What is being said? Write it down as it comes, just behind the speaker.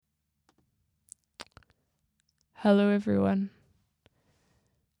Hello everyone.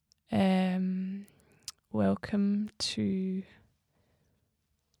 Welcome to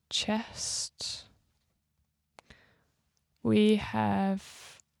Chest. We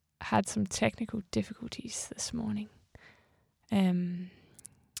have had some technical difficulties this morning.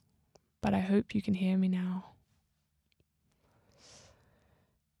 But I hope you can hear me now.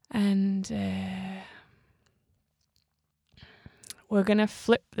 And we're going to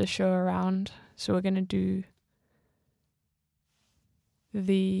flip the show around. So we're going to do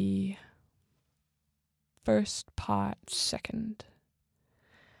the first part second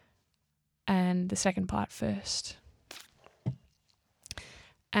and the second part first.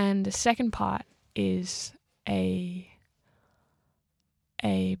 And the second part is a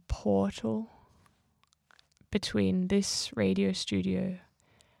portal between this radio studio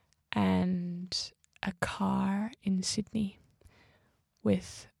and a car in Sydney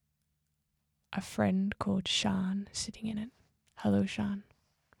with a friend called SHAN sitting in it. Hello, SHAN.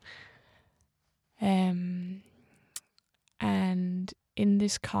 And in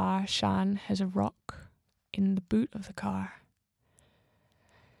this car, SHAN has a rock in the boot of the car.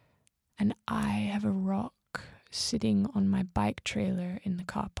 And I have a rock sitting on my bike trailer in the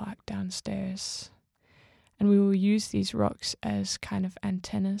car park downstairs. And we will use these rocks as kind of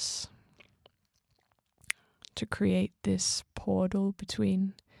antennas to create this portal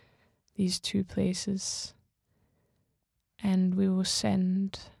between these two places. And we will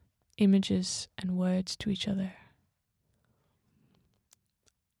send images and words to each other.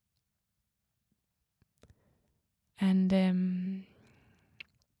 And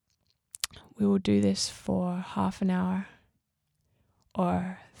we will do this for half an hour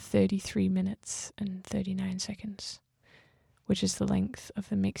or 33 minutes and 39 seconds, which is the length of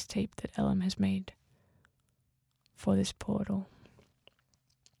the mixtape that Ellum has made for this portal.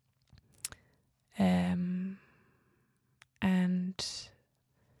 And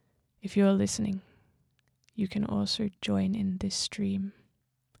if you're listening, you can also join in this stream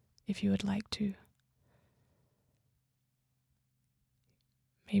if you would like to.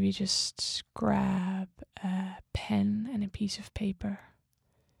 Maybe just grab a pen and a piece of paper.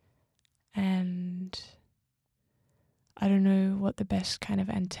 And I don't know what the best kind of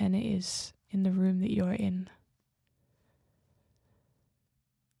antenna is in the room that you're in.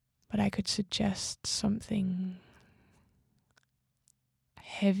 But I could suggest something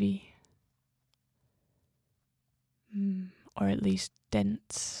heavy, or at least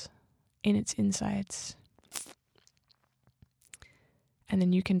dense in its insides. And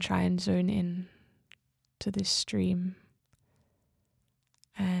then you can try and zone in to this stream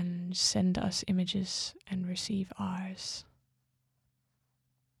and send us images and receive ours.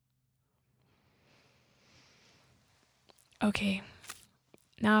 Okay,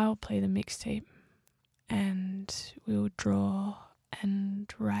 now I'll play the mixtape and we will draw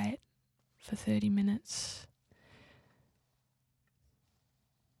and write for 30 minutes.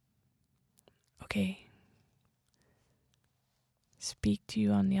 Okay. Speak to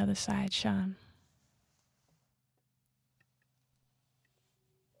you on the other side, SHAN.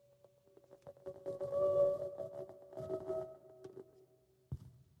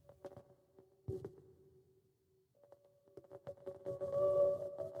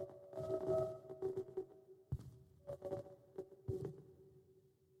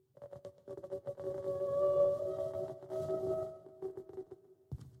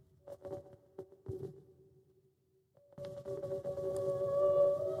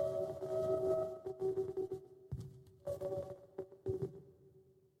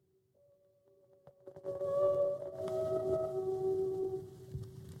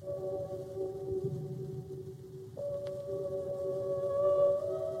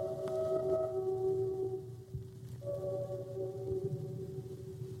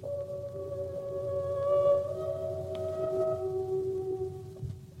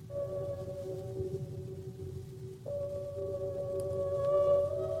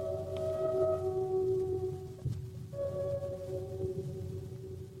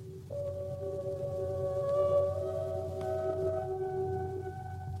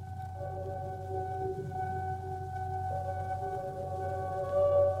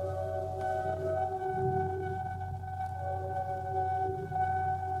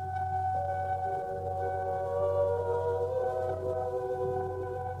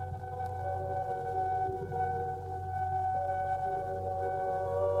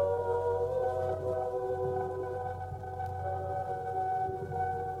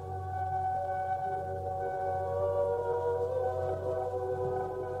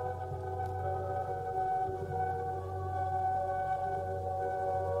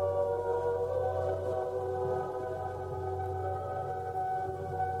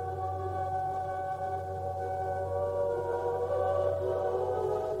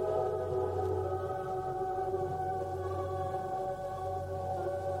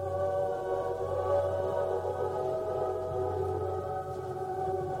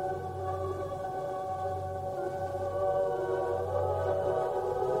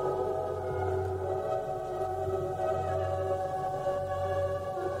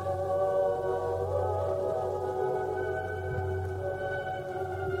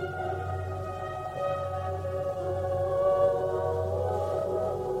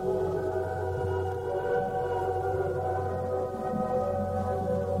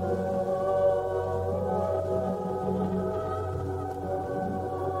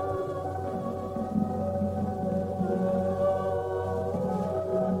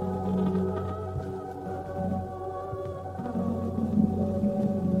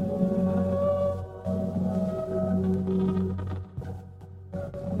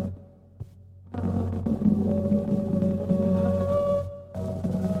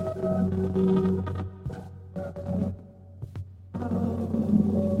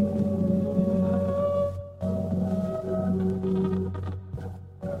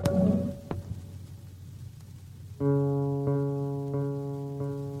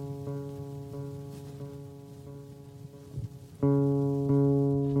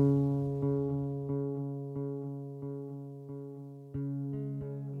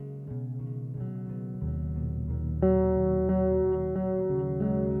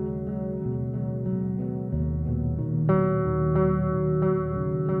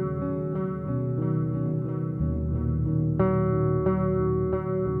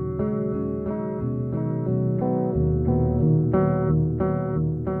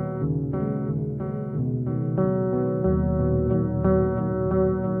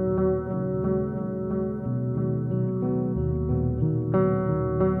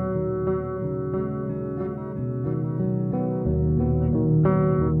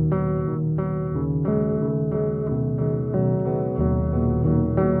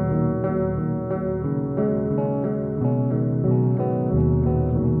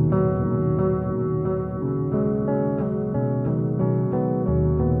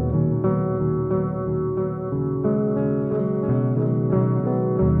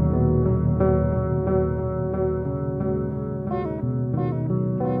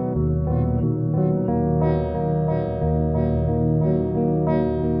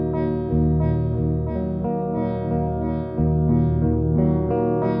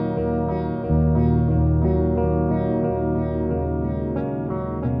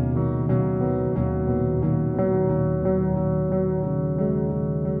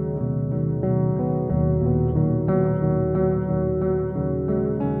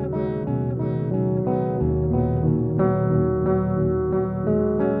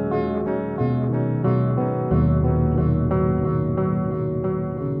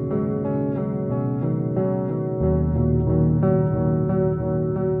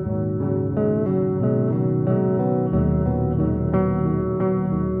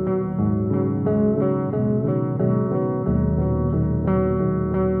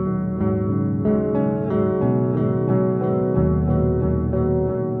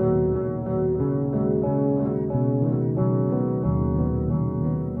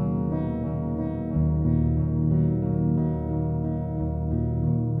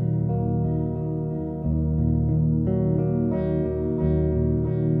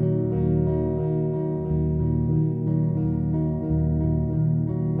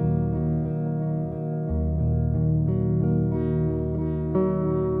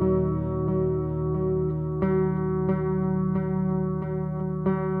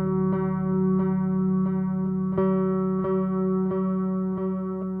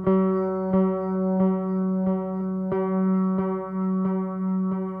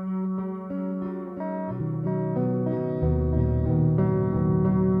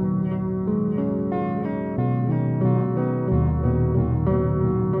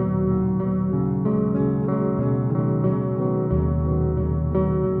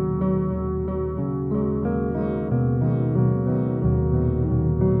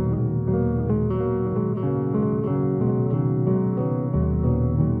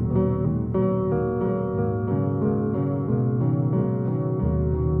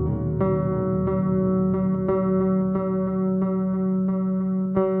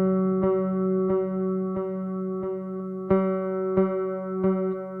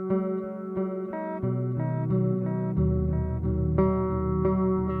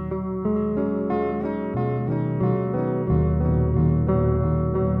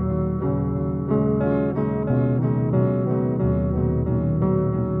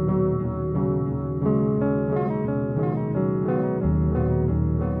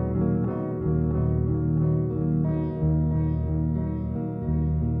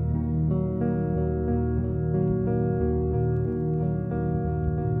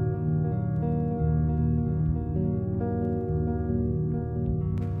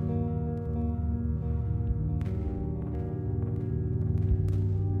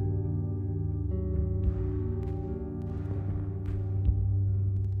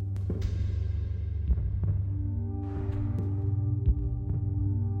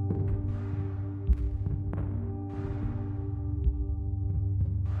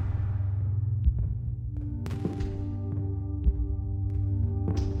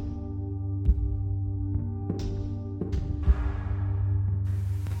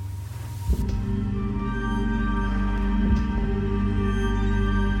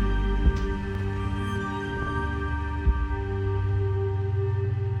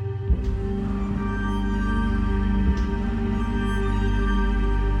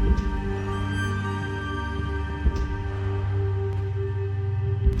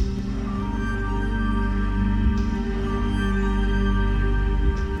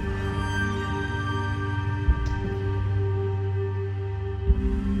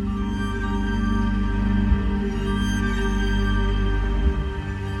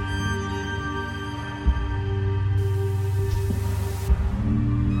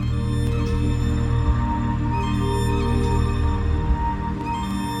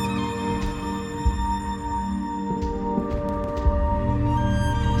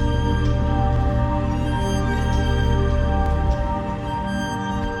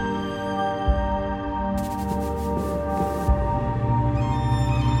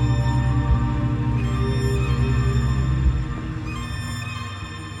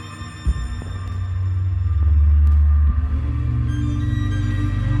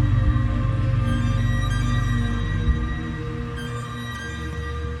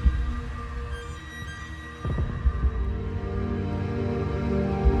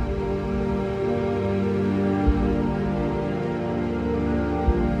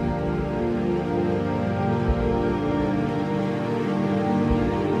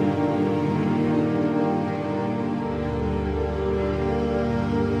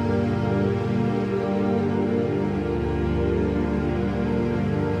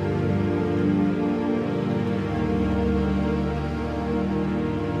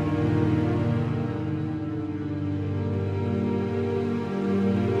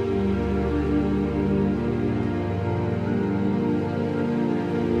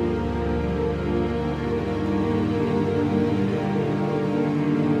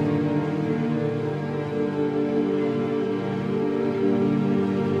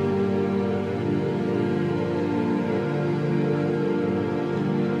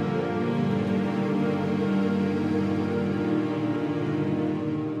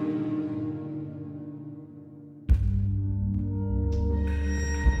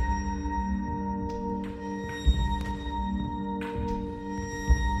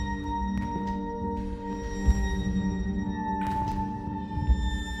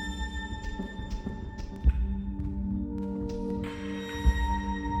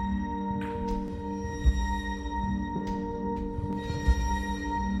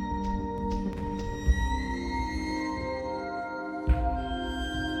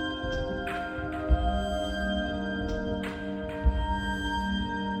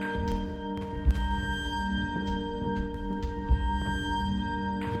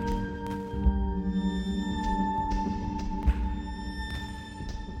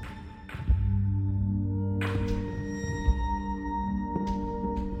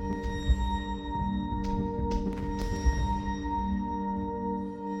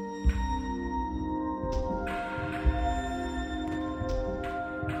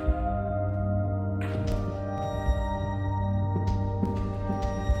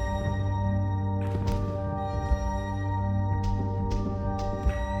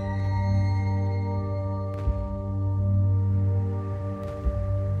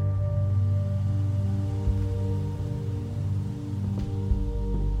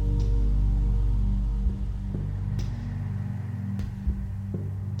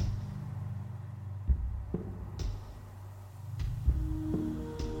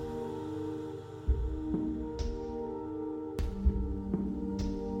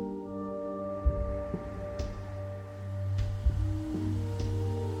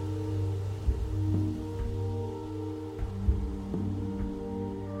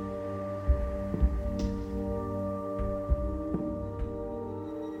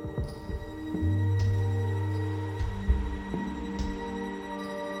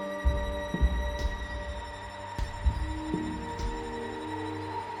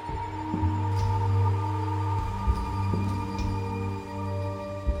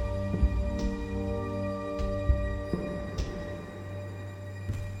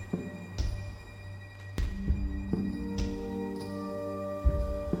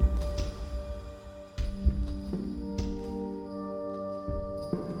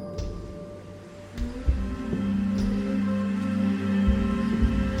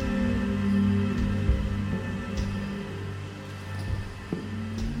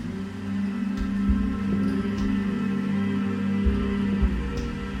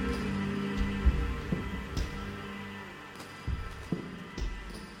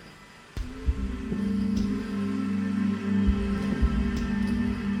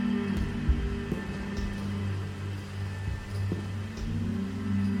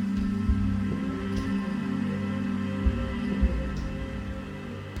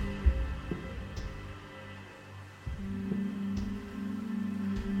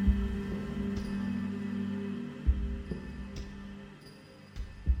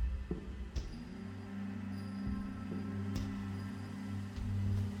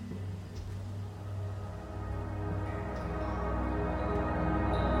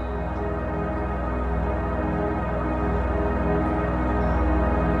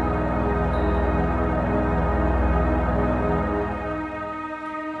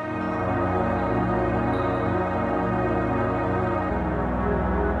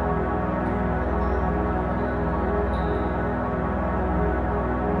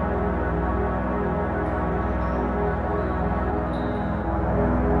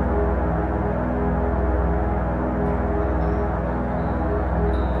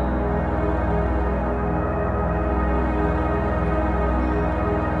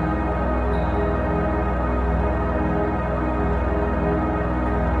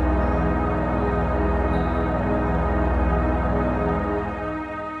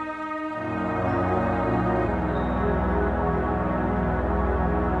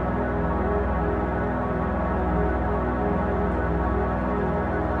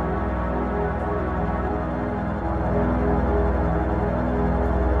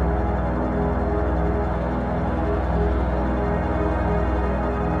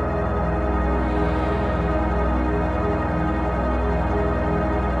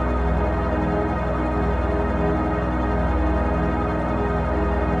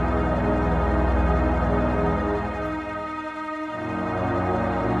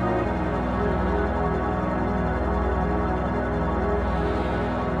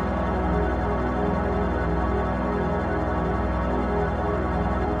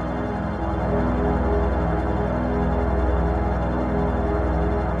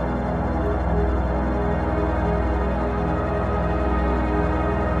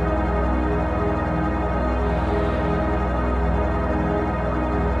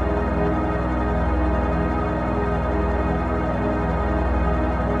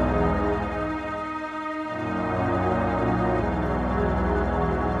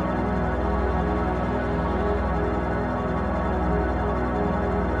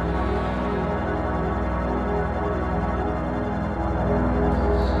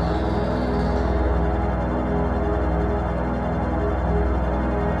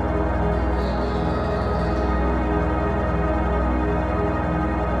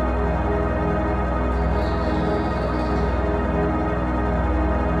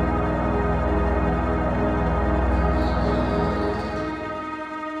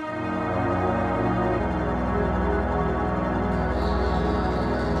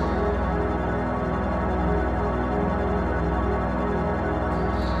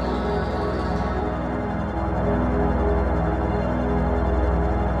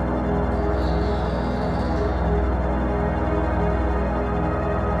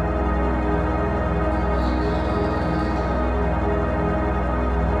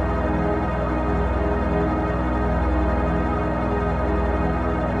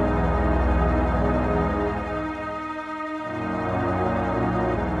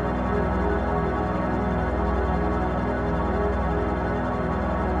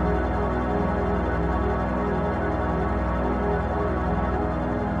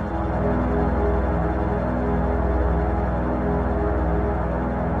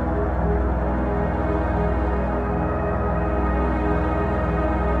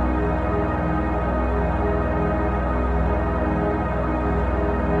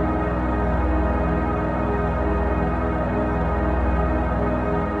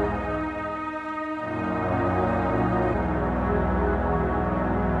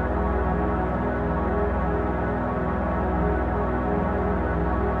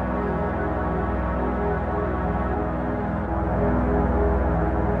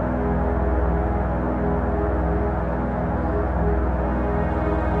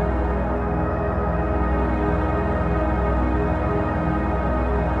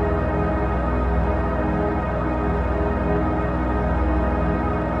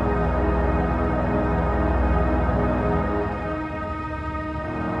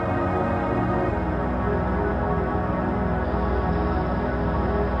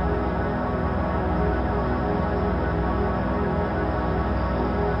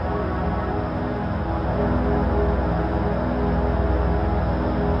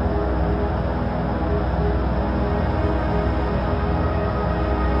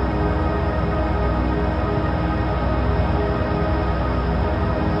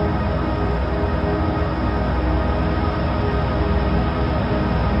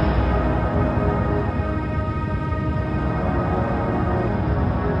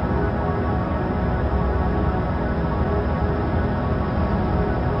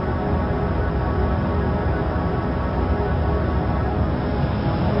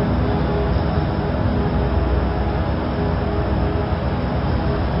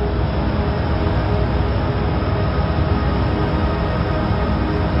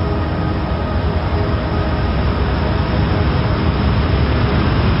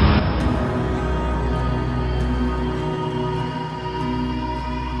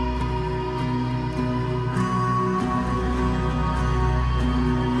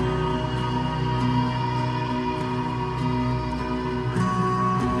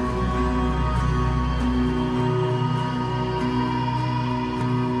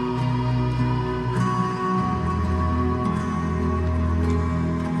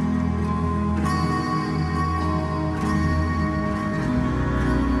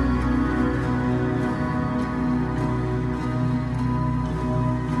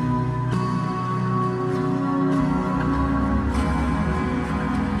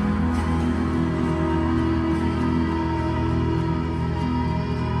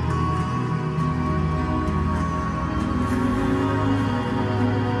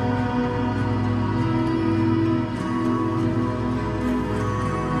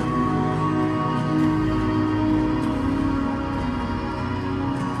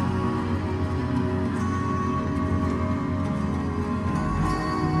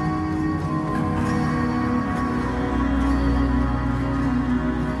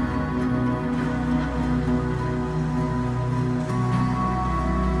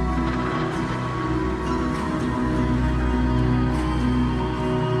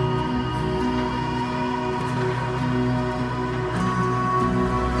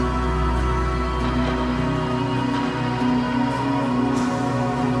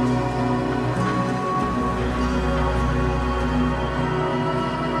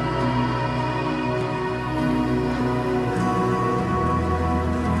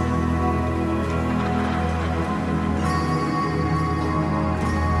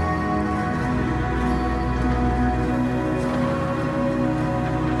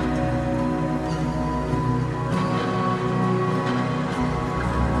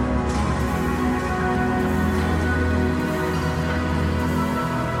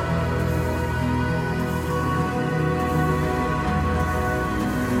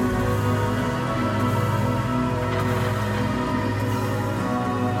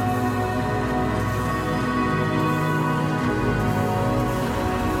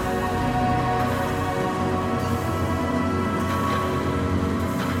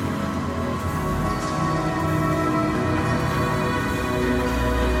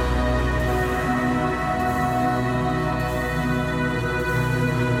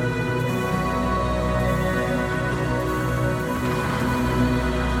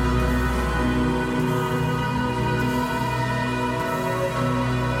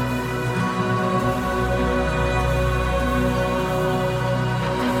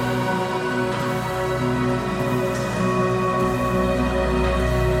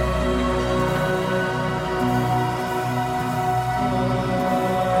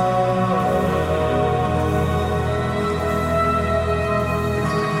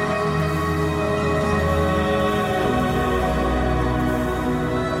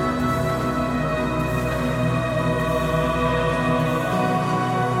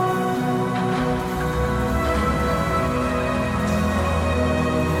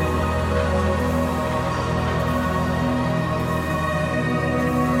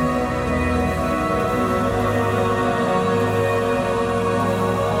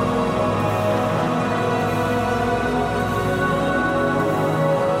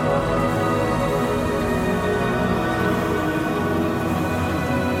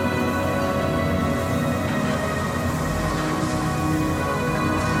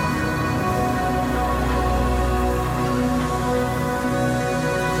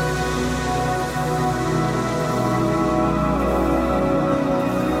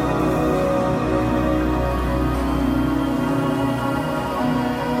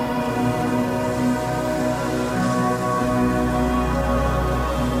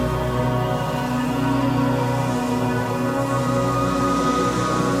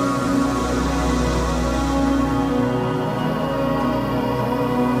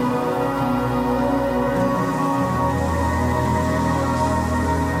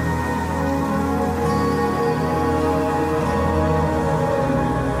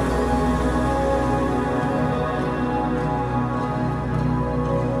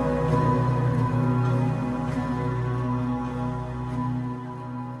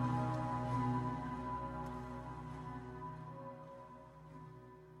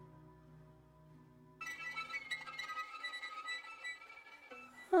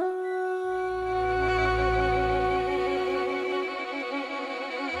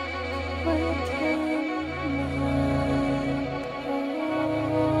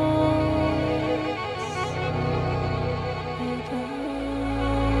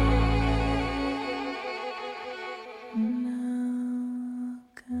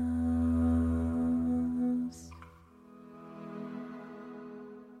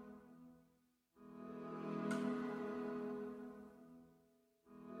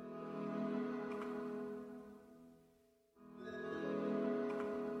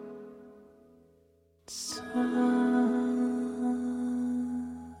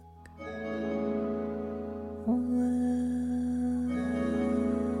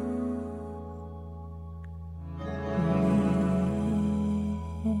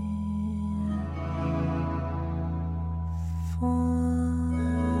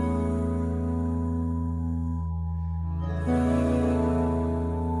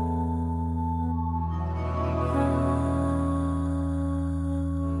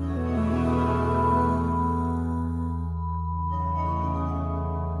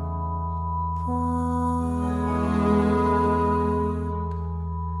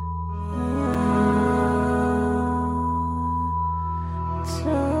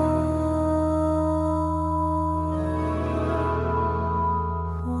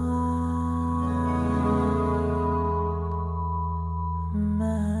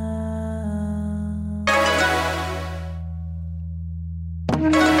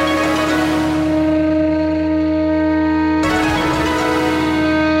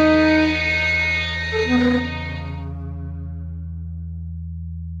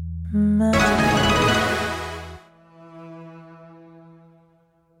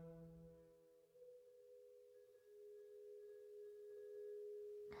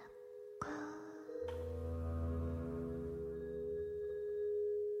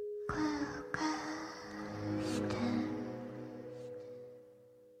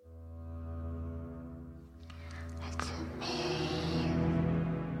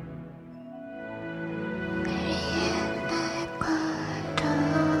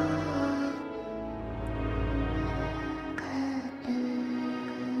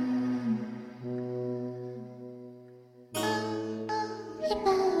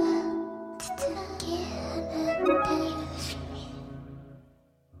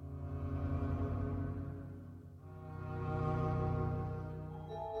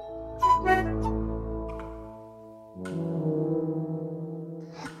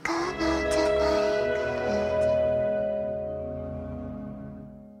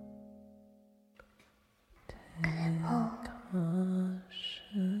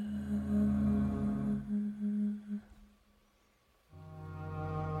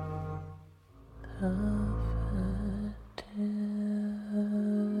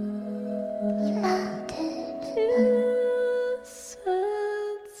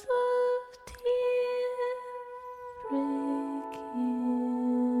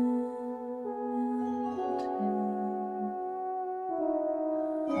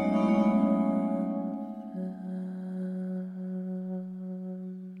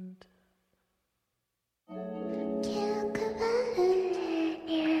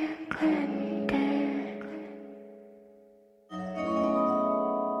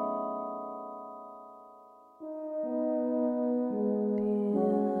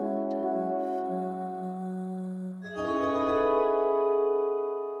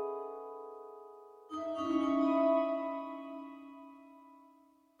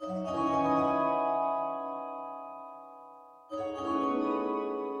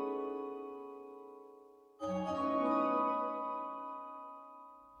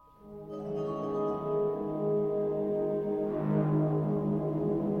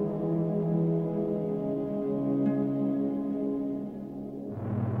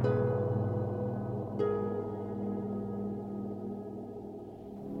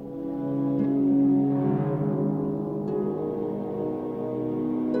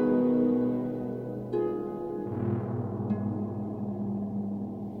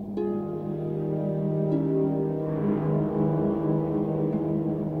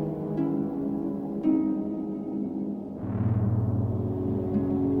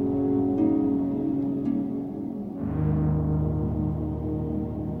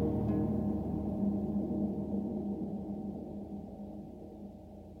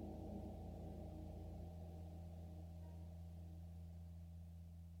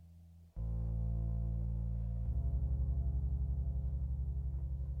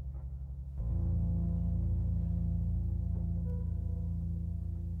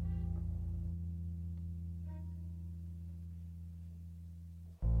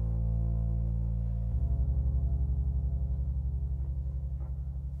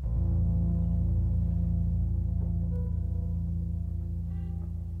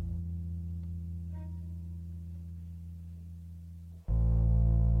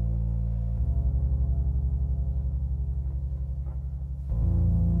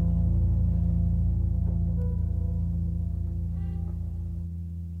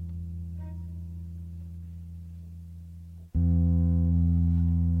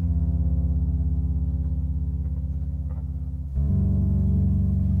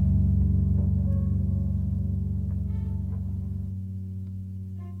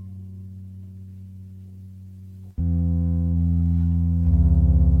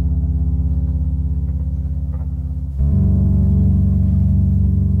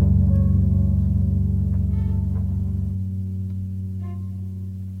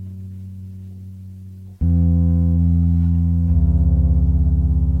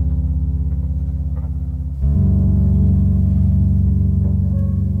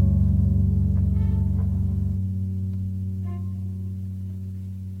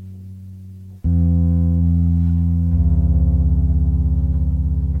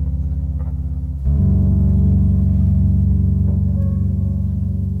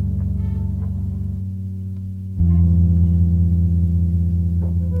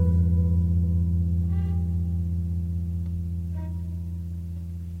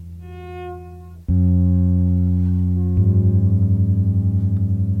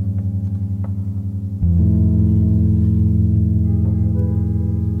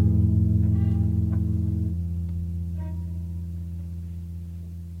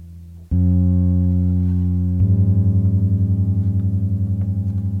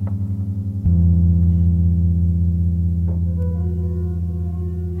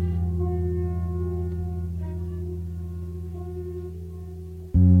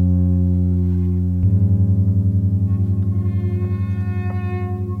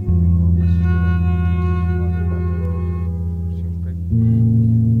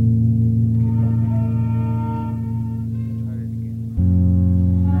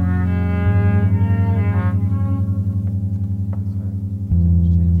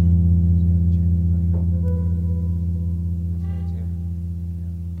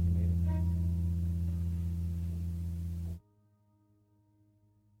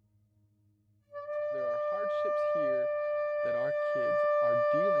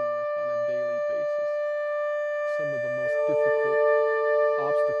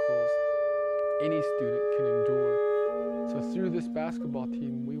 obstacles any student can endure. So through this basketball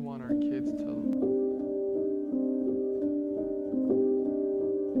team, we want our kids to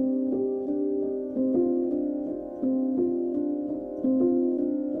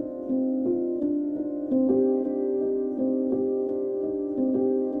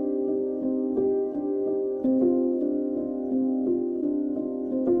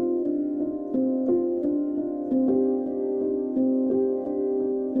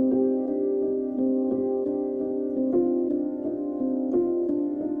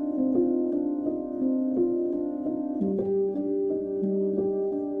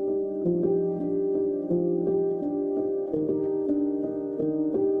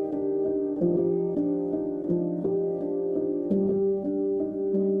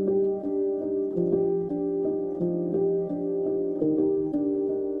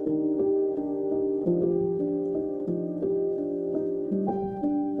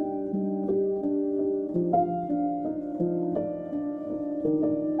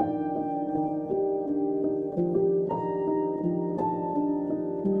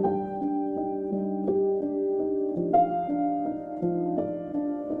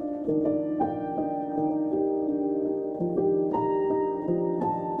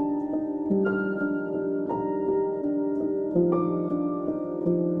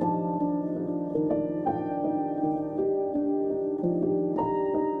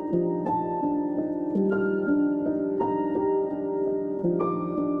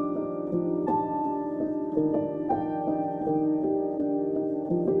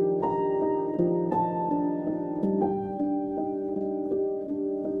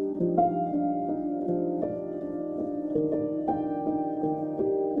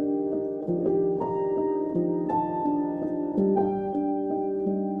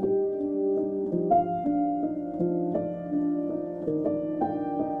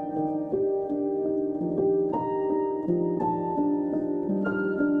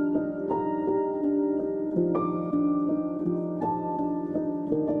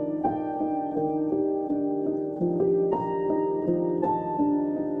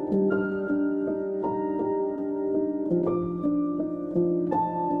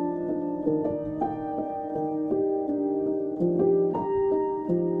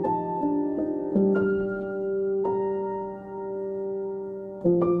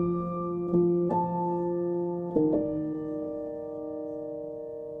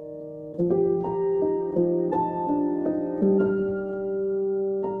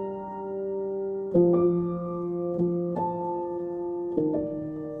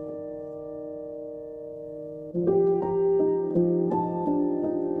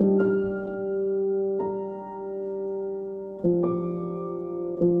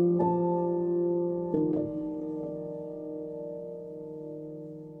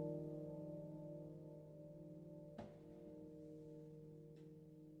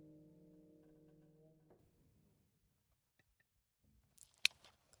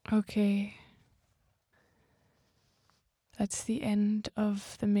Okay, that's the end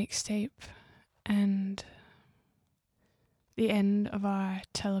of the mixtape and the end of our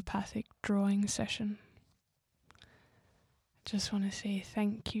telepathic drawing session. I just want to say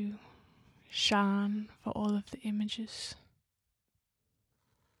thank you, SHAN, for all of the images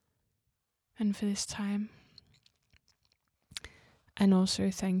and for this time. And also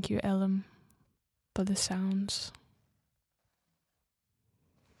thank you, Elam, for the sounds.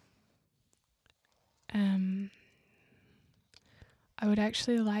 I would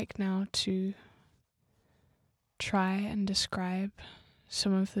actually like now to try and describe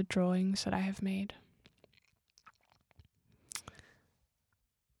some of the drawings that I have made.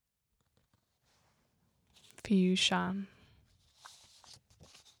 For you, SHAN.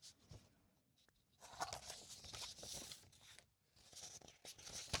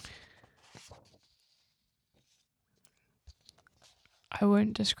 I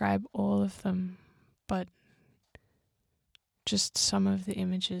won't describe all of them, but just some of the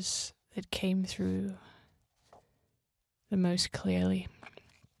images that came through the most clearly.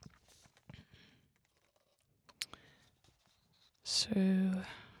 So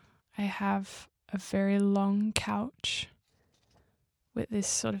I have a very long couch with this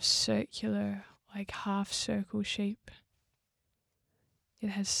sort of circular, like half circle shape.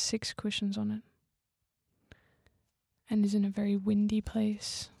 It has 6 cushions on it and is in a very windy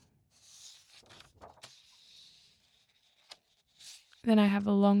place. Then I have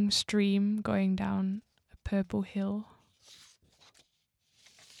a long stream going down a purple hill.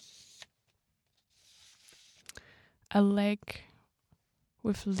 A leg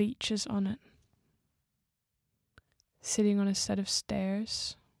with leeches on it, sitting on a set of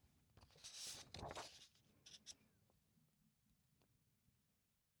stairs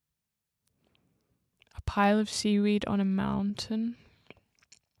pile of seaweed on a mountain.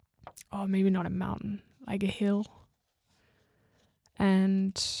 Oh, maybe not a mountain, like a hill.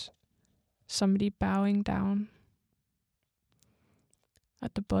 And somebody bowing down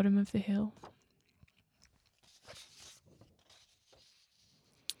at the bottom of the hill.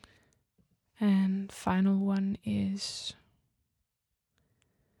 And final one is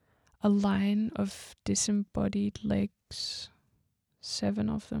a line of disembodied legs, 7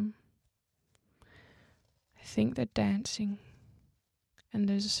 of them. I think they're dancing, and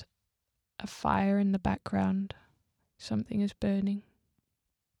there's a fire in the background. Something is burning.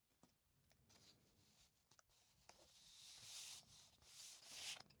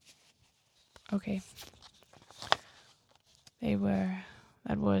 Okay.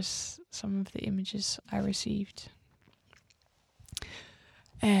 That was some of the images I received.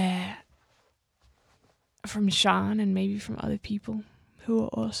 From SHAN and maybe from other people who are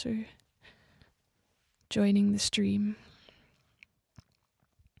also joining the stream.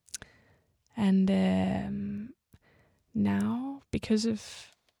 And now, because of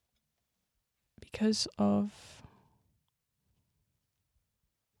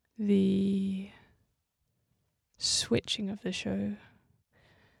the switching of the show,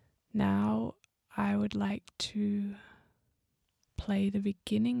 now I would like to play the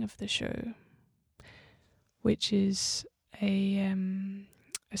beginning of the show, which is a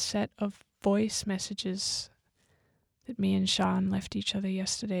set of voice messages that me and SHAN left each other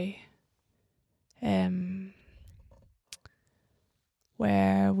yesterday,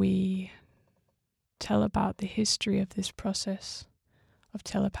 where we tell about the history of this process of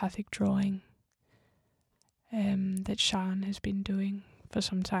telepathic drawing that SHAN has been doing for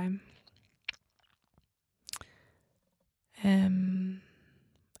some time, and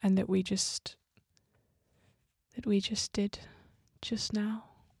that we just did just now.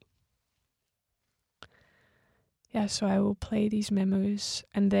 Yeah, so I will play these memos,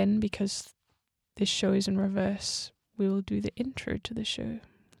 and then, because this show is in reverse, we will do the intro to the show.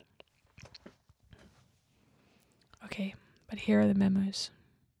 Okay, but here are the memos.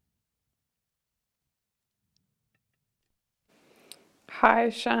 Hi,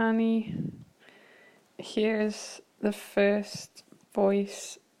 Shani. Here's the first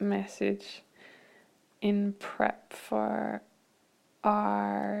voice message in prep for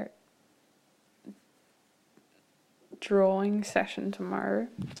our drawing session tomorrow.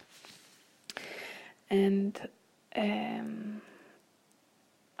 And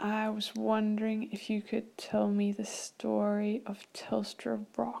I was wondering if you could tell me the story of Telstra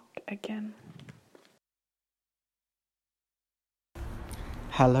Rock again.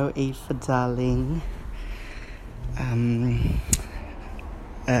 Hello, Eva, darling.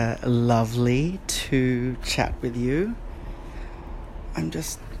 Lovely to chat with you. I'm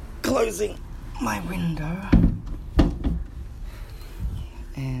just closing my window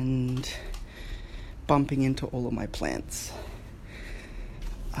and bumping into all of my plants.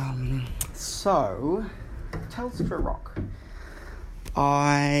 So, Telstra Rock.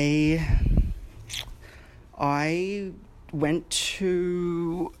 I went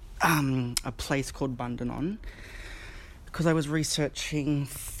to a place called Bundanon because I was researching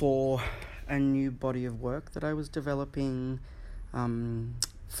for a new body of work that I was developing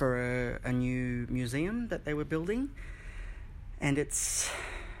for a new museum that they were building, and it's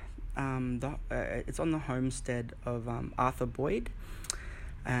on the homestead of Arthur Boyd,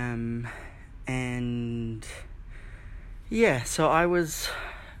 and yeah, so I was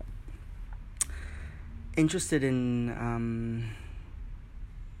interested in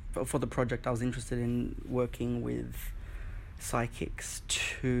for the project. I was interested in working with psychics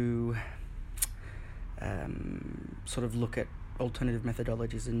to sort of look at alternative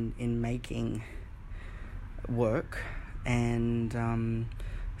methodologies in making work, and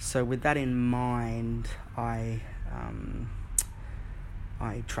so with that in mind, I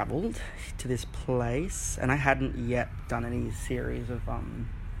travelled to this place, and I hadn't yet done any series of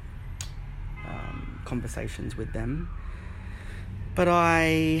conversations with them, but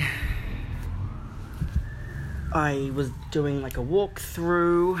I was doing like a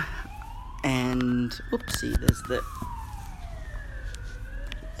walkthrough, and oopsie, there's the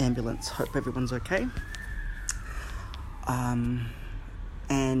ambulance. Hope everyone's okay.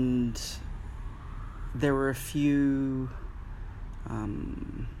 And there were a few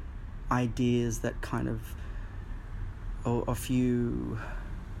ideas that kind of, or a few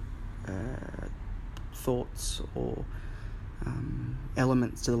thoughts or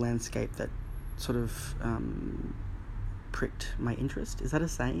elements to the landscape that sort of pricked my interest. Is that a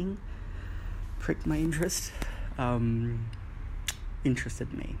saying? Pricked my interest?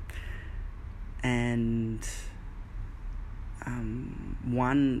 Interested me. And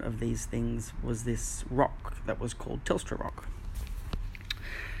one of these things was this rock that was called Telstra Rock.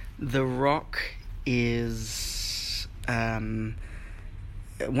 The rock is...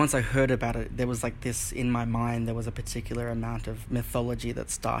 once I heard about it, there was like this in my mind. There was a particular amount of mythology that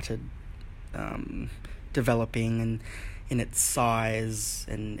started developing, and in its size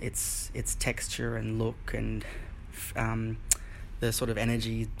and its texture and look, and the sort of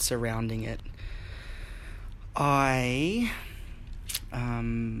energy surrounding it.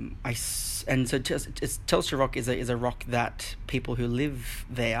 Telstra Rock is a rock that people who live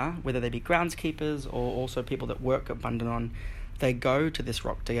there, whether they be groundskeepers or also people that work at Bundanon, they go to this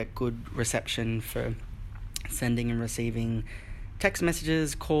rock to get good reception for sending and receiving text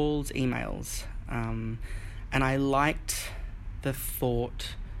messages, calls, emails. And I liked the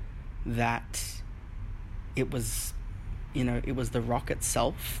thought that it was the rock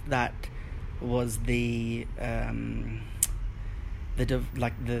itself that was the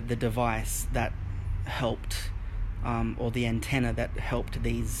device that helped, or the antenna that helped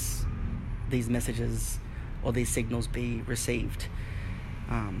these messages or these signals be received.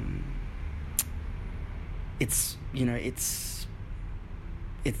 It's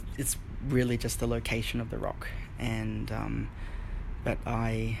really just the location of the rock, and but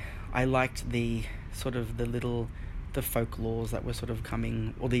I liked the sort of the folklores that were sort of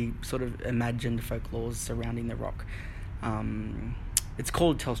coming, or the sort of imagined folklores surrounding the rock. It's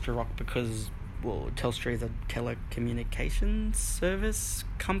called Telstra Rock because, well, Telstra is a telecommunications service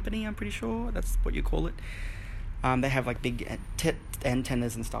company, I'm pretty sure. That's what you call it. They have like big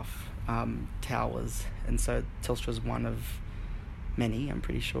antennas and stuff, towers, and so Telstra's one of many, I'm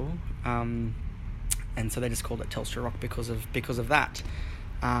pretty sure. And so they just called it Telstra Rock because of that.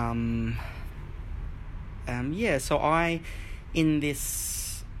 So I, in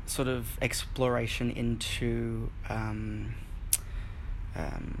this sort of exploration into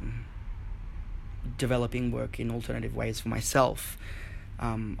developing work in alternative ways for myself,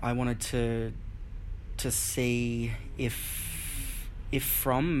 I wanted to see if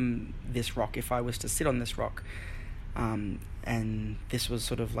from this rock, if I was to sit on this rock, and this was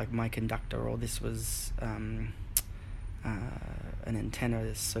sort of like my conductor, or this was an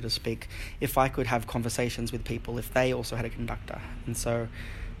antenna, so to speak, if I could have conversations with people if they also had a conductor. And so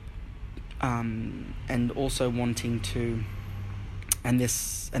and also wanting to, and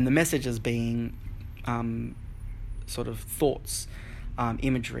the messages being sort of thoughts,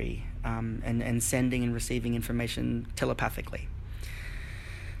 imagery, and sending and receiving information telepathically.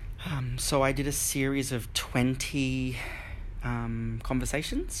 So I did a series of 20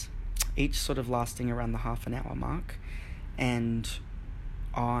 conversations, each sort of lasting around the half an hour mark, and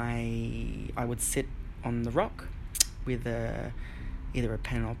I would sit on the rock with either a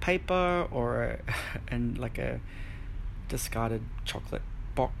pen or paper, or a discarded chocolate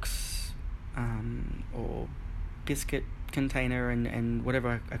box, or biscuit container, and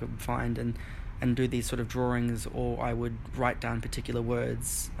whatever I could find, and do these sort of drawings, or I would write down particular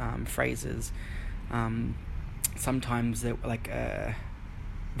words, phrases. Sometimes there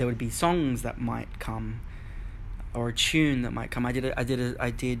would be songs that might come, or a tune that might come. I did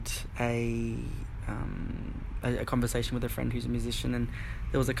a conversation with a friend who's a musician, and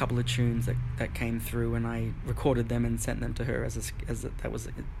there was a couple of tunes that came through, and I recorded them and sent them to her that was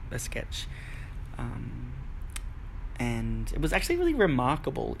a sketch. And it was actually really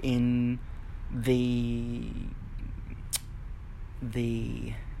remarkable in the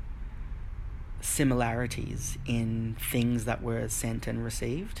similarities in things that were sent and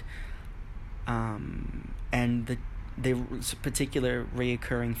received, and the particular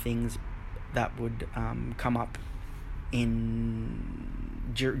reoccurring things that would come up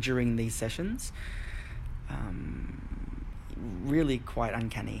during these sessions, really quite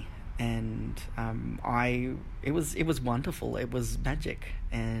uncanny. And it was wonderful. It was magic,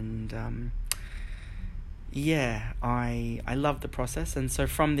 and I loved the process. And so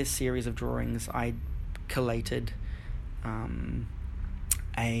from this series of drawings, I collated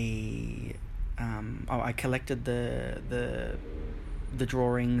I collected the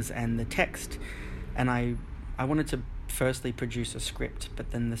drawings and the text, and I wanted to firstly produce a script,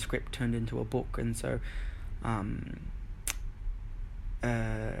 but then the script turned into a book, and so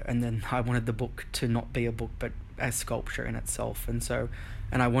and then I wanted the book to not be a book but a sculpture in itself, and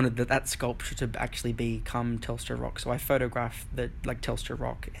I wanted that sculpture to actually become Telstra Rock. So I photographed Telstra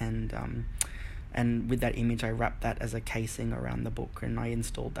Rock, and with that image I wrapped that as a casing around the book, and I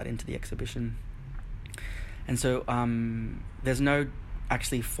installed that into the exhibition. And so there's no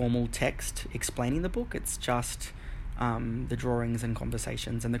actually formal text explaining the book. It's just the drawings and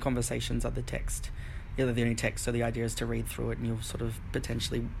conversations, and the conversations are the text. They're the only text, so the idea is to read through it, and you'll sort of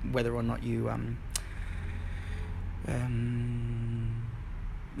potentially, whether or not you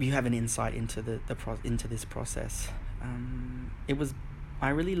you have an insight into into this process. I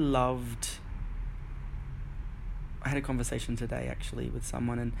really loved. I had a conversation today actually with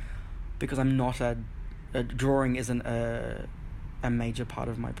someone, and because I'm not a drawing isn't a major part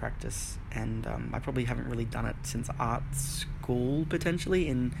of my practice, and I probably haven't really done it since art school potentially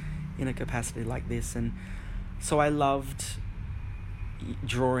in a capacity like this, and so I loved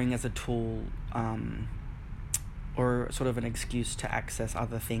drawing as a tool, or sort of an excuse to access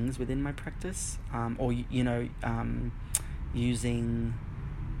other things within my practice, or using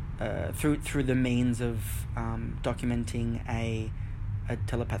through the means of documenting a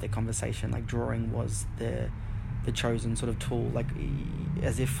telepathic conversation. Like drawing was the chosen sort of tool, like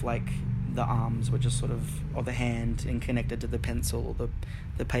as if like the arms were just sort of, or the hand and connected to the pencil, or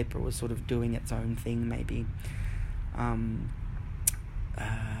the paper was sort of doing its own thing maybe.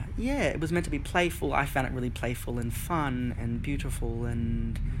 It was meant to be playful. I found it really playful and fun and beautiful,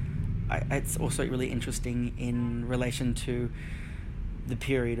 and it's also really interesting in relation to the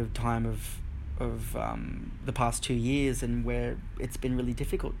period of time of the past 2 years, and where it's been really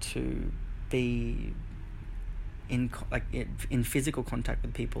difficult to be in physical contact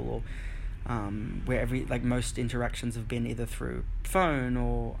with people, or where most interactions have been either through phone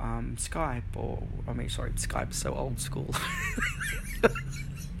or Skype, Skype's so old school.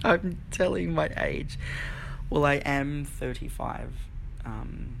 I'm telling my age. Well, I am 35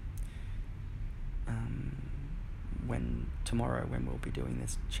 when we'll be doing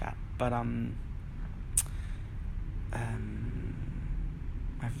this chat, but I've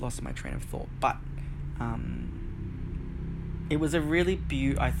lost my train of thought, but it was a really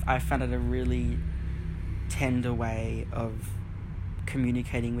I found it a really tender way of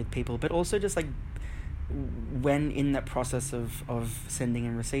communicating with people, but also just like when in that process of sending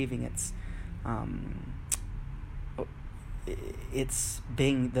and receiving, it's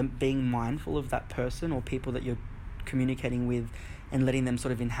being mindful of that person or people that you're communicating with, and letting them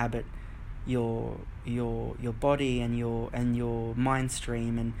sort of inhabit your body and your mind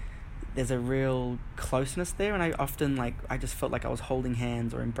stream, and there's a real closeness there. And I often I just felt like I was holding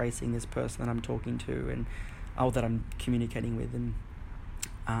hands or embracing this person that I'm talking to, and that I'm communicating with,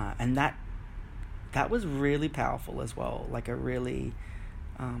 and that was really powerful as well, like a really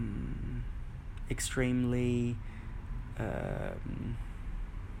extremely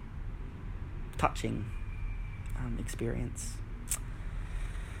touching experience.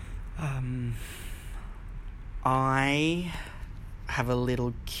 I have a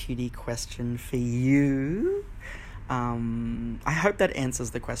little cutie question for you. I hope that answers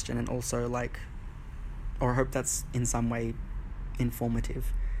the question, and also or I hope that's in some way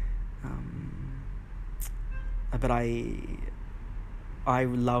informative. But I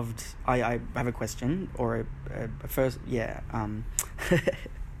have a question, or a first,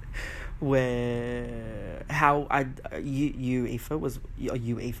 where you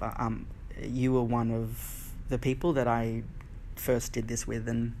were one of the people that I first did this with,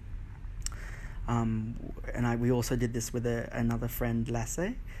 and we also did this with another friend,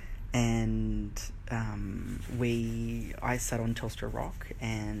 Lasse, and I sat on Telstra Rock,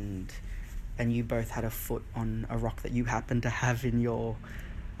 and you both had a foot on a rock that you happened to have in your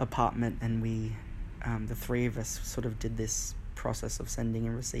apartment, and we the three of us sort of did this process of sending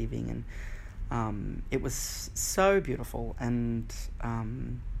and receiving, and it was so beautiful. And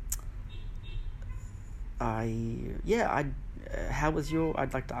I'd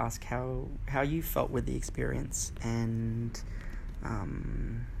like to ask how you felt with the experience, and I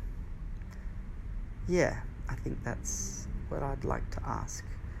think that's what I'd like to ask.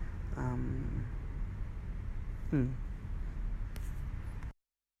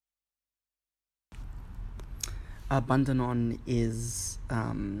 Bundanon is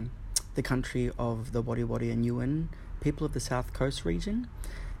the country of the Wadi Wadi and Yuin people of the South Coast region,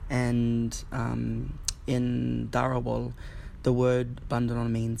 and in Darawal, the word Bundanon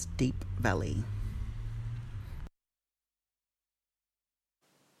means deep valley.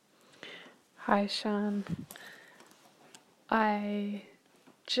 Hi, Shan. I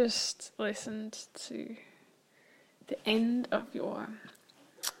just listened to the end of your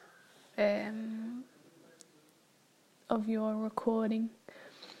recording,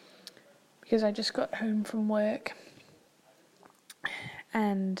 because I just got home from work,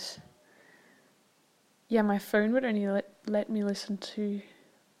 and my phone would only let me listen to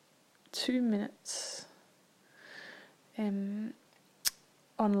 2 minutes on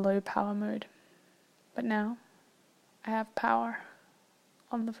low power mode, but now I have power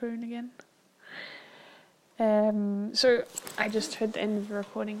on the phone again. So I just heard the end of the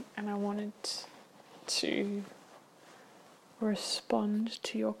recording and I wanted to respond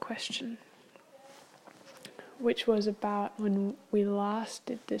to your question, which was about when we last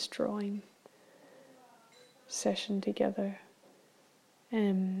did this drawing session together.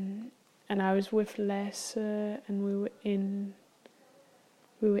 And I was with Lasse and we were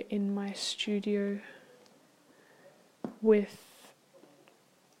in my studio with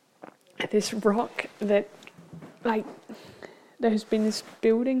this rock that, like, there's been this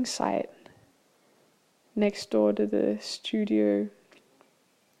building site next door to the studio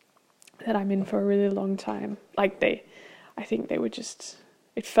that I'm in for a really long time. Like, I think they were just,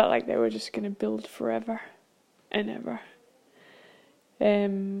 it felt like they were just going to build forever and ever.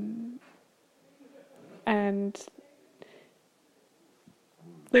 And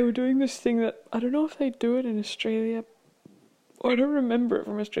they were doing this thing that, I don't know if they do it in Australia, or I don't remember it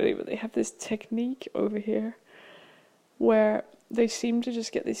from Australia, but they have this technique over here where they seem to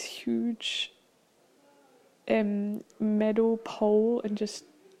just get this huge metal pole and just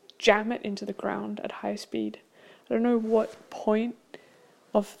jam it into the ground at high speed. I don't know what point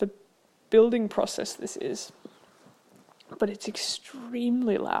of the building process this is, but it's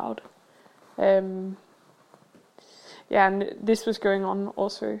extremely loud. Yeah, and this was going on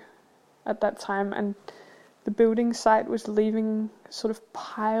also at that time, and the building site was leaving sort of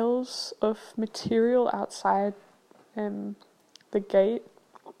piles of material outside the gate.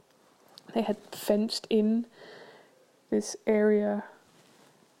 They had fenced in this area,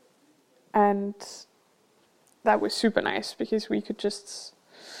 and that was super nice because we could just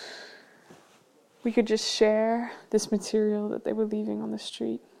share this material that they were leaving on the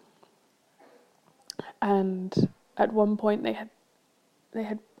street. And at one point they had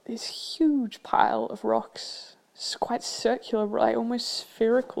this huge pile of rocks, quite circular, like almost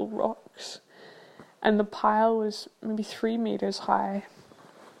spherical rocks, and the pile was maybe 3 meters high,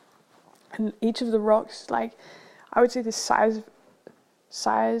 and each of the rocks, like, I would say the size,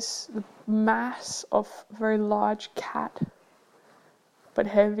 the mass of a very large cat, but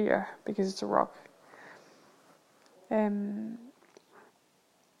heavier because it's a rock.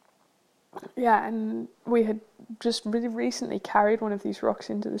 Yeah, and we had just really recently carried one of these rocks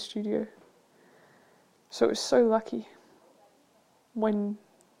into the studio. So it was so lucky when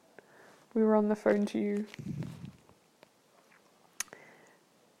we were on the phone to you,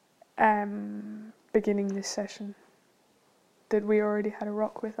 beginning this session, that we already had a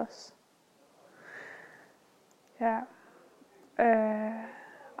rock with us. Yeah.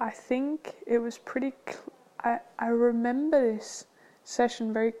 I think it was pretty... I remember this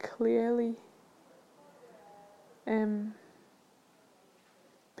session very clearly,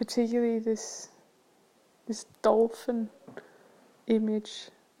 particularly this dolphin image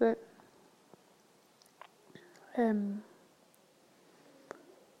that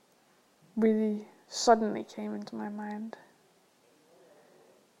really suddenly came into my mind,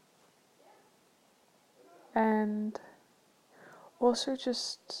 and also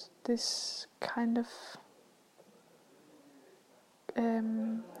just this kind of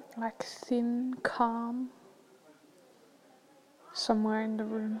like thin calm somewhere in the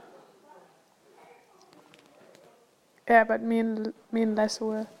room. Yeah, but me and Lasse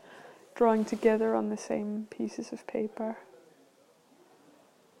were drawing together on the same pieces of paper.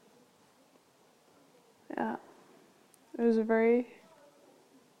 Yeah, it was a very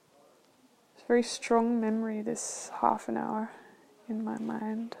strong memory, this half an hour in my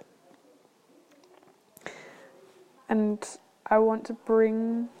mind. And I want to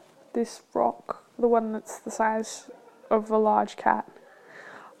bring this rock, the one that's the size of a large cat,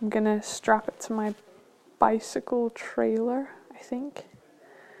 I'm gonna strap it to my bicycle trailer, I think,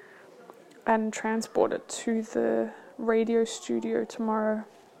 and transport it to the radio studio tomorrow,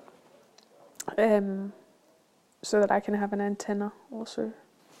 so that I can have an antenna also.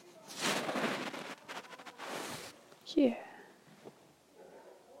 Yeah.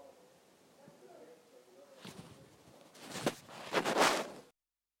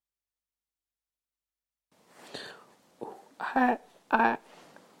 I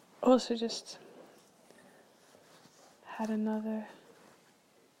also just had another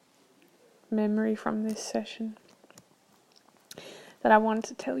memory from this session that I wanted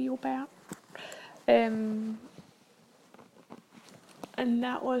to tell you about. And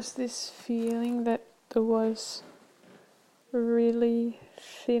that was this feeling that there was a really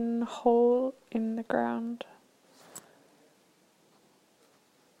thin hole in the ground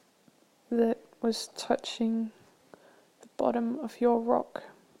that was touching the bottom of your rock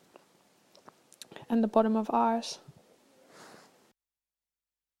and the bottom of ours.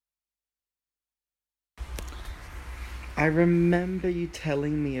 I remember you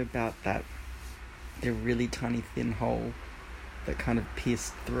telling me about that, the really tiny thin hole that kind of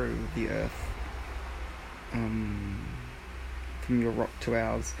pierced through the earth, from your rock to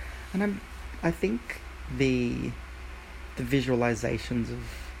ours. And I think the visualizations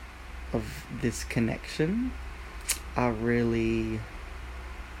of this connection are really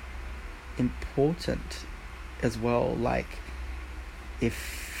important as well. Like,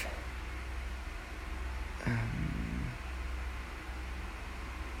 if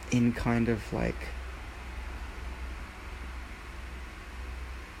in kind of like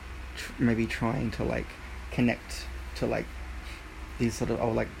maybe trying to like connect to like these sort of,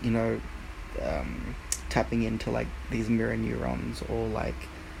 or like, you know, tapping into like these mirror neurons, or like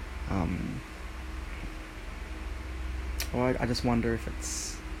or I just wonder if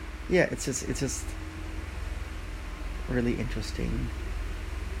it's, yeah, it's just really interesting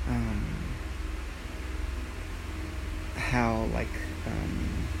how like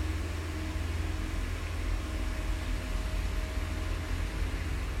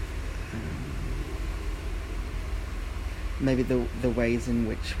maybe the ways in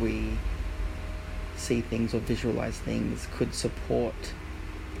which we see things or visualize things could support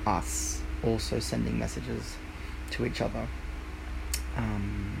us also sending messages to each other.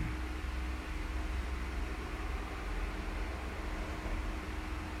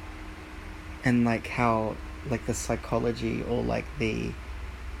 And like how like the psychology, or like the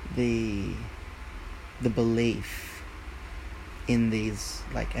belief in these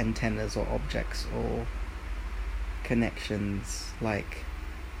like antennas or objects or connections, like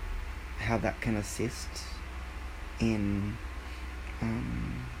how that can assist in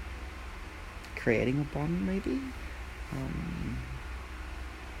creating a bond, maybe.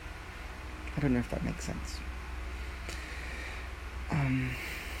 I don't know if that makes sense.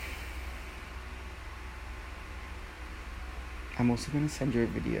 I'm also going to send you a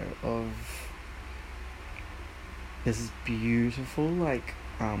video of this beautiful, like,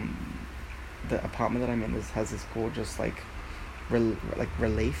 the apartment that I'm in has this gorgeous, like,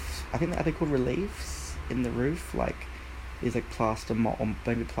 reliefs. I think they're called reliefs in the roof, like these like plaster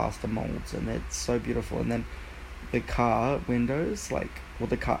molds, and it's so beautiful. And then the car windows, like, well,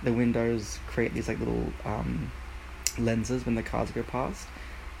 the windows create these like little lenses when the cars go past,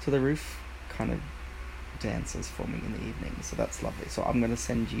 so the roof kind of dances for me in the evening. So that's lovely. So I'm going to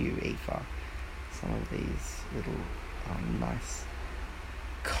send you, Aoife, some of these little nice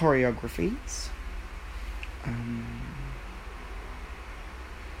choreographies.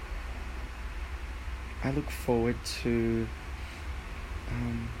 I look forward to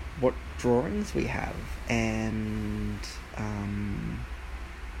what drawings we have, and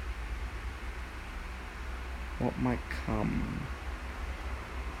what might come.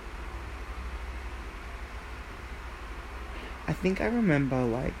 I think I remember,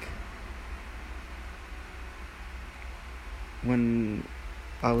 like, when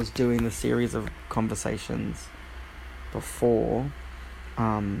I was doing the series of conversations before,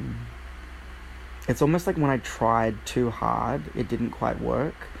 it's almost like when I tried too hard, it didn't quite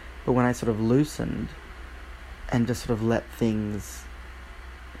work. But when I sort of loosened and just sort of let things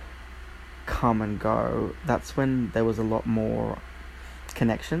come and go, that's when there was a lot more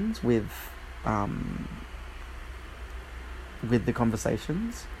connections with the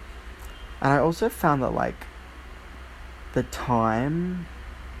conversations. And I also found that, like, the time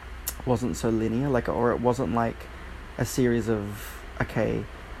wasn't so linear, like, or it wasn't like a series of, okay,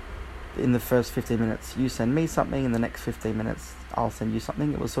 in the first 15 minutes you send me something, in the next 15 minutes I'll send you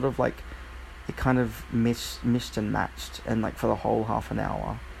something. It was sort of like it kind of missed and matched, and like for the whole half an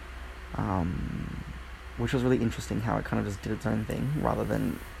hour, which was really interesting, how it kind of just did its own thing, rather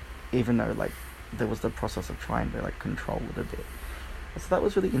than, even though like there was the process of trying to like control it a bit. So that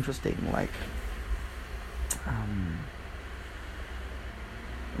was really interesting. Like,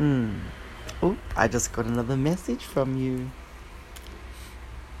 oh, I just got another message from you.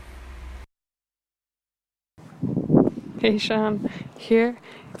 Hey Shan, here.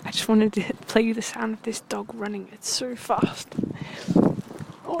 I just wanted to play you the sound of this dog running. It's so fast.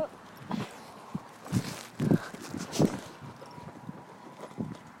 Oh.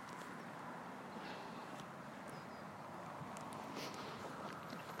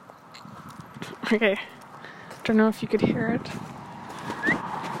 Okay, don't know if you could hear it.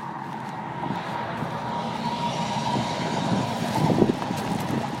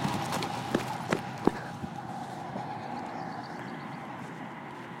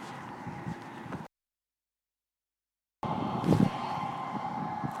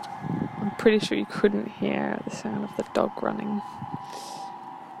 I'm pretty sure you couldn't hear the sound of the dog running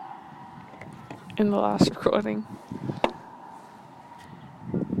in the last recording.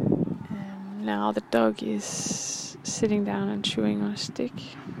 now the dog is sitting down and chewing on a stick,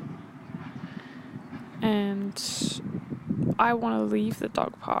 and I want to leave the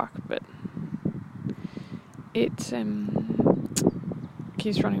dog park, but it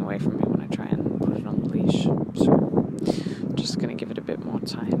keeps running away from me when I try and put it on the leash, so I'm just going to give it a bit more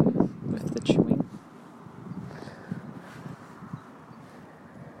time with the chewing.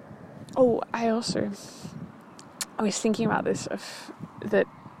 Oh, I was thinking about this, that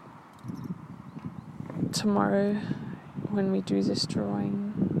tomorrow when we do this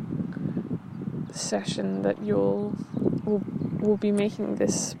drawing session, that we'll be making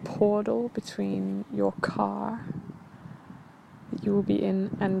this portal between your car that you will be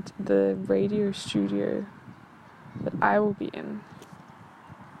in and the radio studio that I will be in,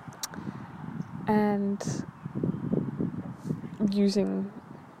 and using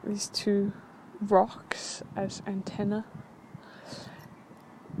these two rocks as antenna.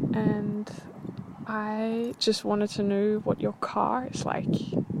 And I just wanted to know what your car is like,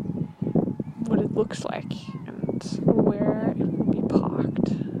 what it looks like, and where it will be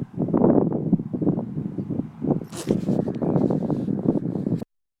parked.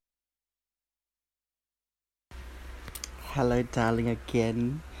 Hello, darling,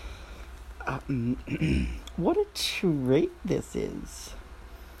 again. What a treat this is.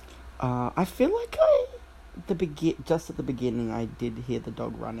 I feel like just at the beginning, I did hear the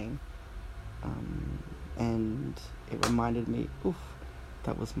dog running, and it reminded me,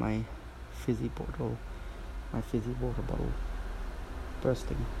 that was my fizzy water bottle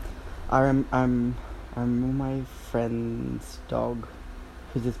bursting. I'm my friend's dog,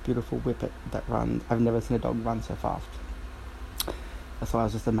 who's this beautiful whippet that runs. I've never seen a dog run so fast. That's why I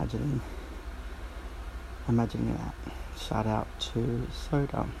was just imagining that. Shout out to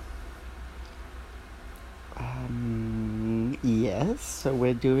Soda. Yes, so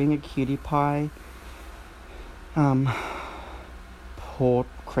we're doing a cutie pie,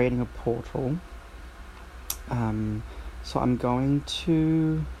 creating a portal. So I'm going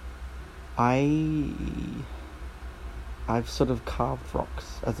to, I've sort of carved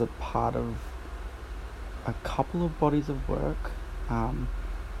rocks as a part of a couple of bodies of work, and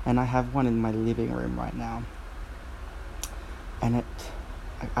I have one in my living room right now, and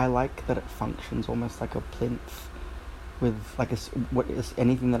I like that it functions almost like a plinth, with like what is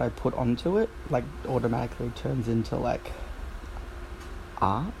anything that I put onto it like automatically turns into like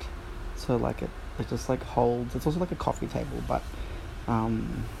art. So like it just like holds. It's also like a coffee table, but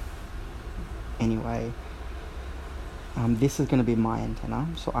anyway, this is going to be my antenna.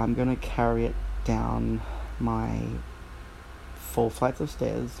 So I'm going to carry it down my 4 flights of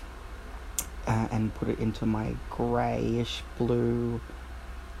stairs and put it into my greyish blue,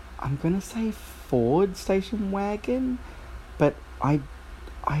 I'm going to say Ford station wagon, but I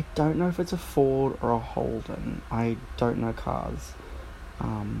don't know if it's a Ford or a Holden. I don't know cars,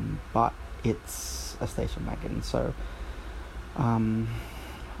 but it's a station wagon. So and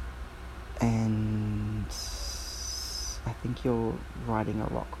I think you're riding a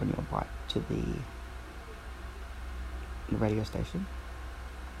rock on your bike to the radio station.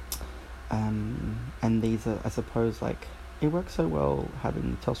 And these are, I suppose, like, it works so well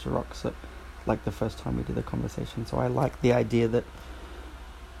having Telstra rocks that, like, the first time we did the conversation. So I like the idea that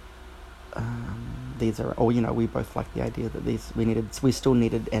these are, or, you know, we both like the idea that we still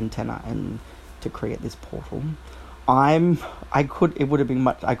needed antenna and to create this portal. I could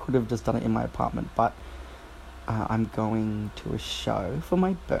have just done it in my apartment, but I'm going to a show for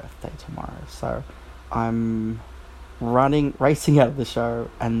my birthday tomorrow. So I'm racing out of the show,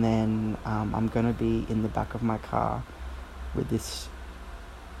 and then I'm going to be in the back of my car with this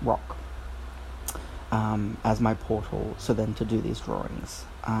rock as my portal, so then to do these drawings.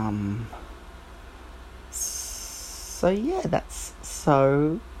 So yeah, that's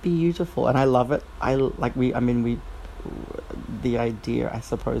so beautiful, and I love it. The idea, I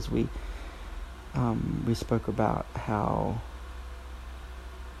suppose, we spoke about how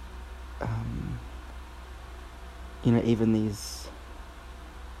you know, even these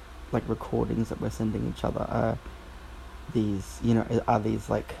like recordings that we're sending each other are these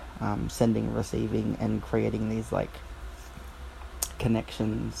like sending and receiving and creating these like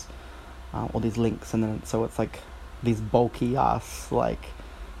connections, or these links, and then so it's like these bulky ass like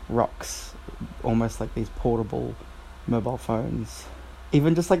rocks, almost like these portable mobile phones,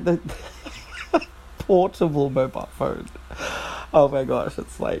 even just like the portable mobile phone. Oh my gosh,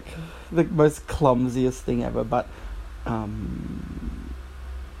 it's like the most clumsiest thing ever, but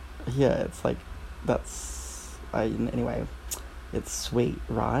yeah, it's like anyway, it's sweet,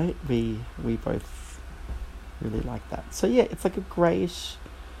 right? We both really like that. So yeah, it's like a greyish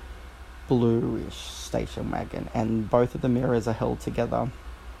bluish station wagon, and both of the mirrors are held together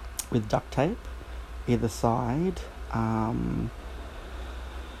with duct tape either side, and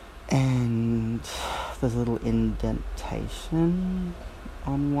there's a little indentation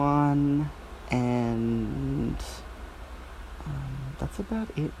on one, and that's about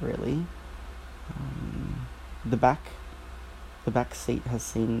it really. The back seat has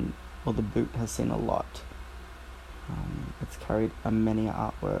seen, or the boot has seen a lot. It's carried many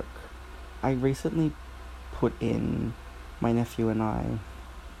artwork. I recently put in, my nephew and I,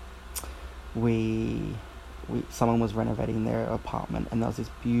 someone was renovating their apartment, and there was this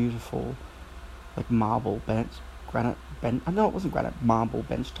beautiful, like, marble bench, marble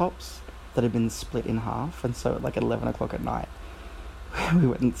bench tops that had been split in half, and so at like 11 o'clock at night, we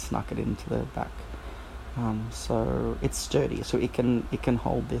went and snuck it into the back. So it's sturdy, so it can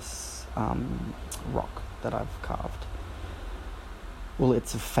hold this rock that I've carved. Well,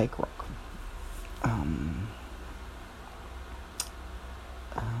 it's a fake rock.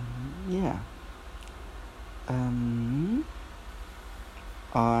 Yeah.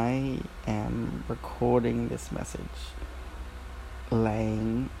 I am recording this message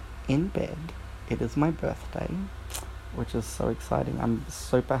laying in bed. It is my birthday, which is so exciting. I'm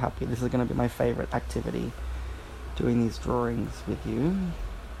super happy. This is going to be my favorite activity, doing these drawings with you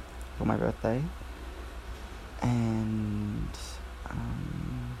for my birthday. And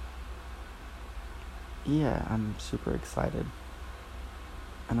yeah, I'm super excited.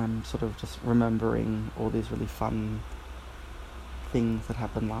 And I'm sort of just remembering all these really fun things that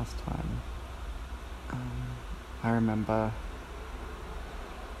happened last time. I remember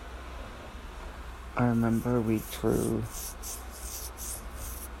we drew,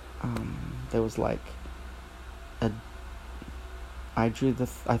 there was like I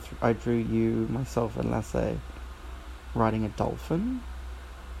drew you, myself, and Lasse riding a dolphin,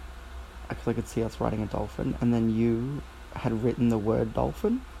 because I could see us riding a dolphin, and then you had written the word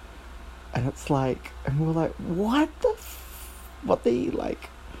dolphin, and it's like, and we were like, what the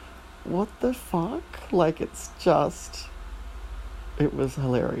fuck, like, it's just, it was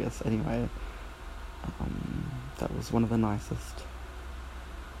hilarious. Anyway, that was one of the nicest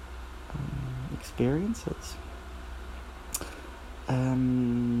experiences.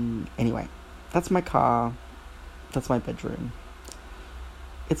 Anyway, that's my car, that's my bedroom,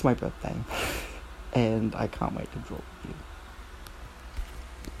 it's my birthday, and I can't wait to draw with you.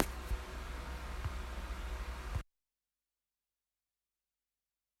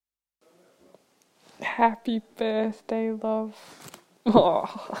 Happy birthday, love. Oh.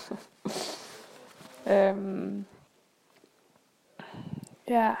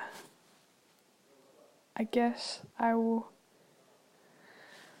 Yeah. I guess I will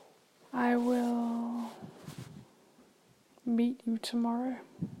meet you tomorrow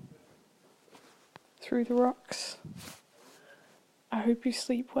through the rocks. I hope you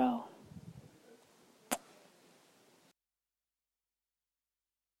sleep well.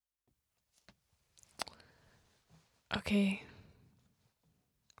 Okay,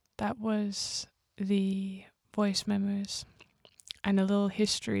 that was the voice memos and a little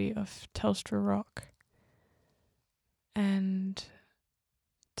history of Telstra Rock and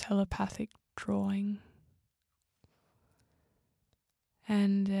telepathic drawing.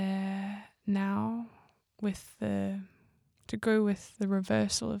 And now, to go with the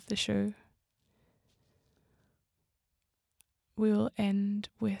reversal of the show, we will end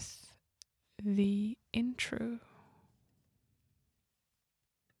with the intro.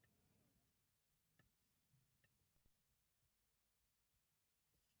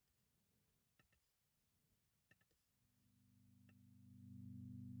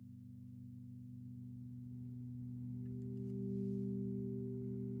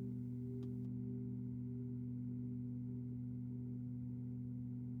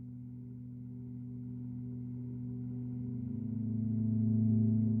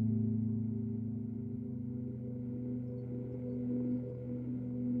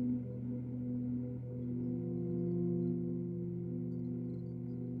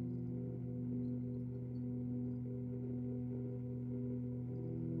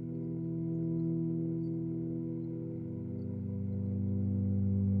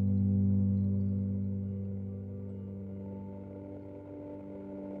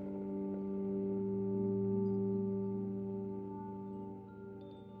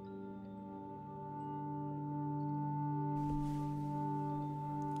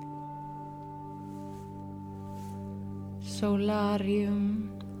 Solarium,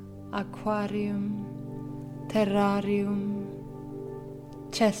 aquarium, terrarium,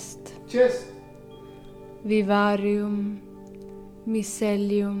 chest, vivarium,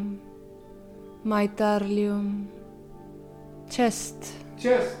 mycelium, Mydalium, chest,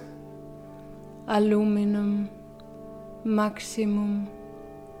 aluminum, maximum,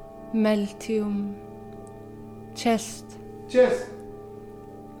 meltium, chest,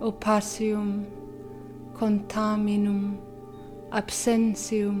 opacium, contaminum,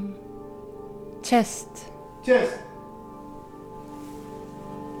 absentium, chest.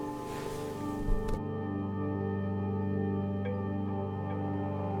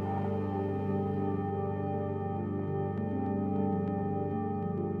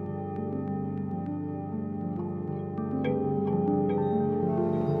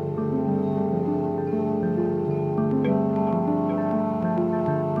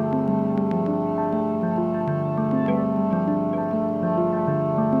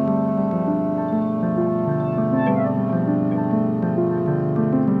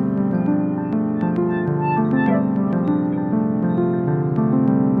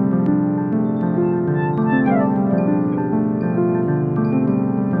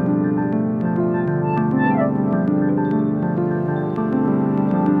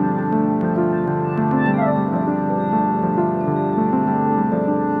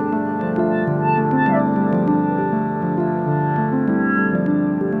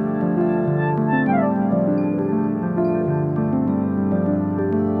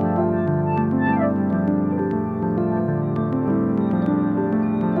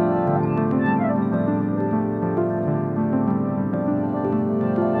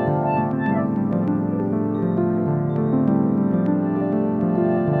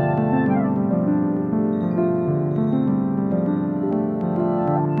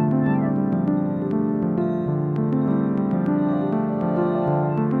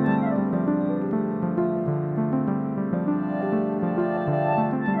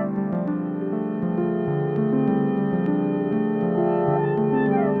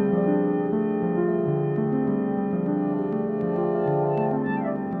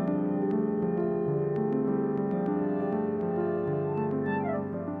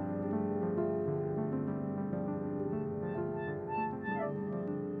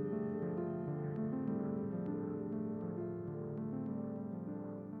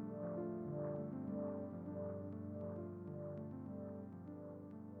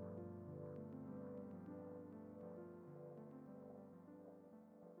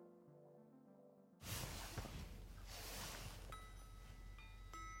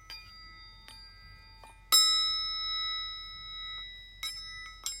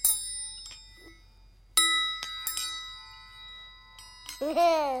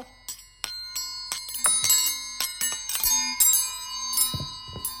 Yeah.